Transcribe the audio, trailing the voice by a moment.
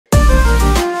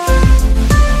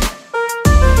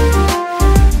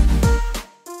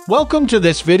Welcome to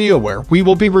this video where we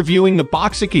will be reviewing the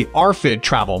Boxiki RFID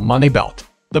Travel Money Belt.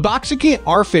 The Boxiki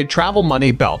RFID Travel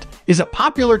Money Belt is a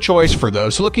popular choice for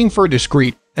those looking for a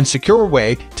discreet and secure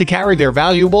way to carry their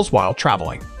valuables while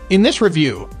traveling. In this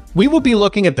review, we will be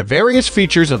looking at the various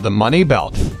features of the money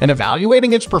belt and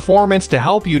evaluating its performance to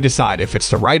help you decide if it's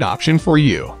the right option for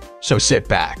you. So sit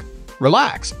back,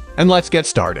 relax, and let's get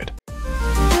started.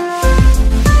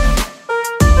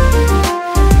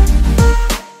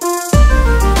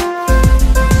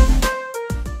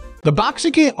 The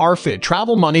Boxiki RFID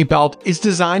Travel Money Belt is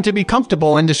designed to be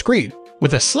comfortable and discreet,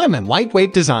 with a slim and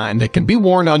lightweight design that can be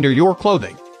worn under your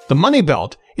clothing. The money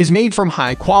belt is made from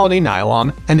high-quality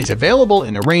nylon and is available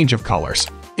in a range of colors.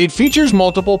 It features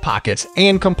multiple pockets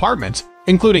and compartments,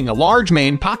 including a large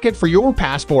main pocket for your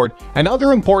passport and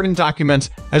other important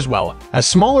documents, as well as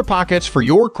smaller pockets for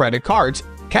your credit cards,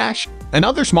 cash, and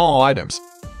other small items.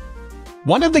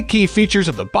 One of the key features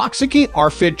of the Boxiki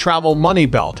RFID Travel Money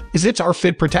Belt is its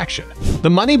RFID protection.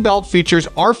 The money belt features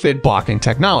RFID blocking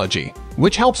technology,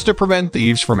 which helps to prevent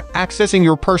thieves from accessing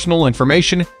your personal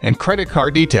information and credit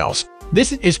card details.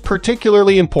 This is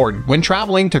particularly important when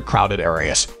traveling to crowded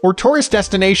areas or tourist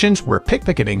destinations where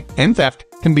pickpocketing and theft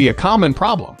can be a common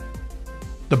problem.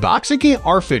 The Boxiki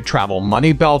RFID Travel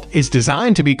Money Belt is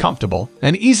designed to be comfortable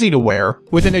and easy to wear,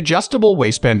 with an adjustable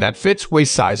waistband that fits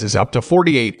waist sizes up to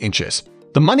 48 inches.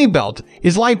 The money belt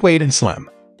is lightweight and slim,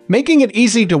 making it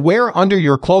easy to wear under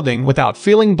your clothing without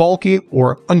feeling bulky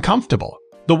or uncomfortable.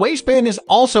 The waistband is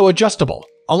also adjustable,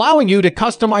 allowing you to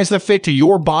customize the fit to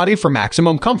your body for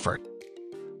maximum comfort.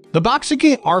 The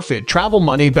Boxiki RFID Travel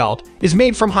Money Belt is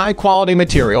made from high-quality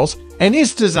materials and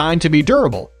is designed to be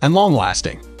durable and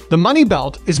long-lasting. The money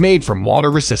belt is made from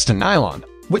water-resistant nylon,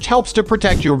 which helps to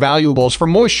protect your valuables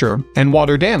from moisture and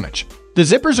water damage. The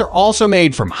zippers are also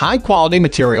made from high-quality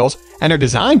materials and are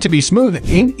designed to be smooth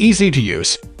and easy to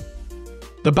use.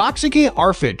 The Boxiki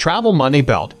RFID Travel Money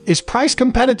Belt is priced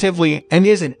competitively and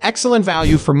is an excellent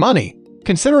value for money,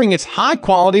 considering its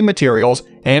high-quality materials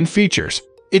and features.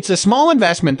 It's a small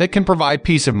investment that can provide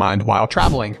peace of mind while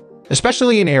traveling,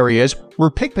 especially in areas where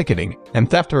pickpocketing and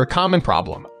theft are a common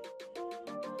problem.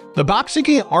 The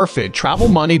Boxiki RFID Travel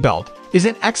Money Belt is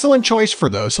an excellent choice for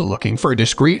those looking for a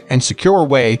discreet and secure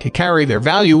way to carry their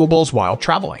valuables while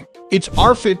traveling. Its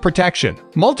RFID protection,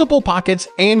 multiple pockets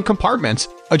and compartments,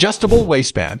 adjustable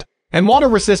waistband, and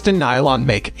water-resistant nylon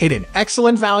make it an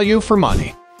excellent value for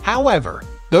money. However,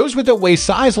 those with a waist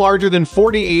size larger than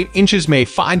 48 inches may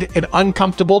find it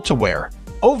uncomfortable to wear.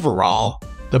 Overall,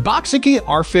 the Boxiki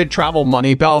RFID Travel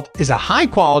Money Belt is a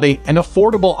high-quality and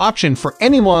affordable option for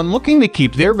anyone looking to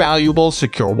keep their valuables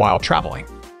secure while traveling.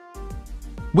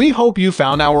 We hope you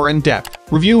found our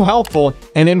in-depth review helpful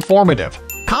and informative.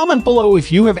 Comment below if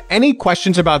you have any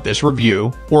questions about this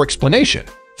review or explanation.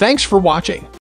 Thanks for watching.